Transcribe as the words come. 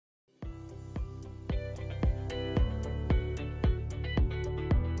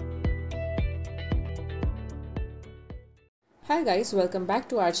Hi guys, welcome back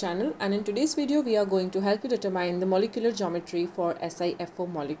to our channel, and in today's video we are going to help you determine the molecular geometry for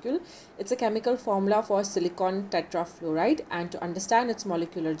SiF4 molecule. It's a chemical formula for silicon tetrafluoride, and to understand its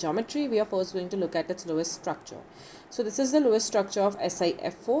molecular geometry we are first going to look at its Lewis structure. So this is the Lewis structure of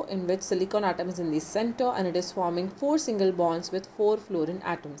SiF4, in which silicon atom is in the center and it is forming 4 single bonds with 4 fluorine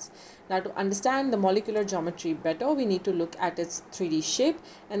atoms. Now to understand the molecular geometry better, we need to look at its 3D shape,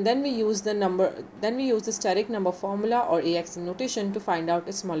 and then we use the steric number formula or AX notation to find out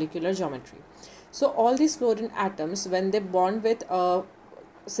its molecular geometry. So all these fluorine atoms, when they bond with a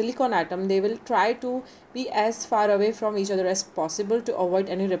silicon atom, they will try to be as far away from each other as possible to avoid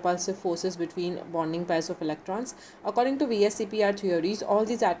any repulsive forces between bonding pairs of electrons. According to VSEPR theories, all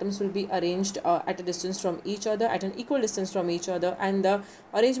these atoms will be arranged at a distance from each other, at an equal distance from each other, and the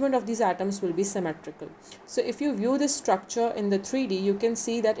arrangement of these atoms will be symmetrical. So if you view this structure in the 3D, you can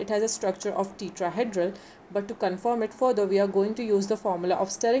see that it has a structure of tetrahedral, but to confirm it further, we are going to use the formula of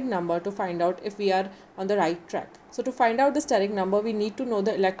steric number to find out if we are on the right track. So to find out the steric number, we need to know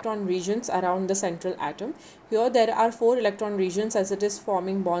the electron regions around the central atom. Here there are 4 electron regions, as it is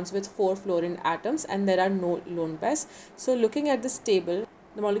forming bonds with 4 fluorine atoms, and there are no lone pairs. So looking at this table,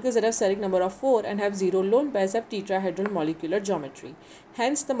 the molecules that have steric number of 4 and have 0 lone pairs have tetrahedral molecular geometry.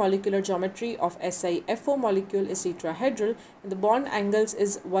 Hence, the molecular geometry of SiF4 molecule is tetrahedral, and the bond angles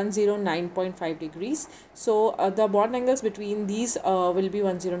is 109.5 degrees. So, the bond angles between these will be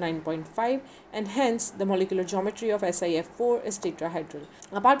 109.5, and hence the molecular geometry of SiF4 is tetrahedral.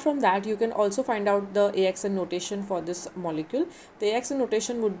 Apart from that, you can also find out the AXN notation for this molecule. The AXN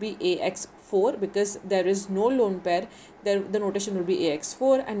notation would be AX4, because there is no lone pair. The notation will be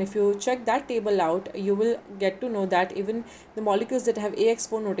AX4, and if you check that table out, you will get to know that even the molecules that have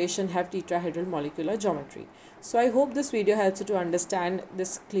AX4 notation have tetrahedral molecular geometry. So I hope this video helps you to understand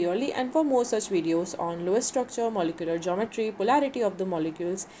this clearly, and for more such videos on Lewis structure, molecular geometry, polarity of the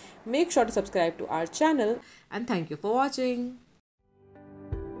molecules, make sure to subscribe to our channel, and thank you for watching.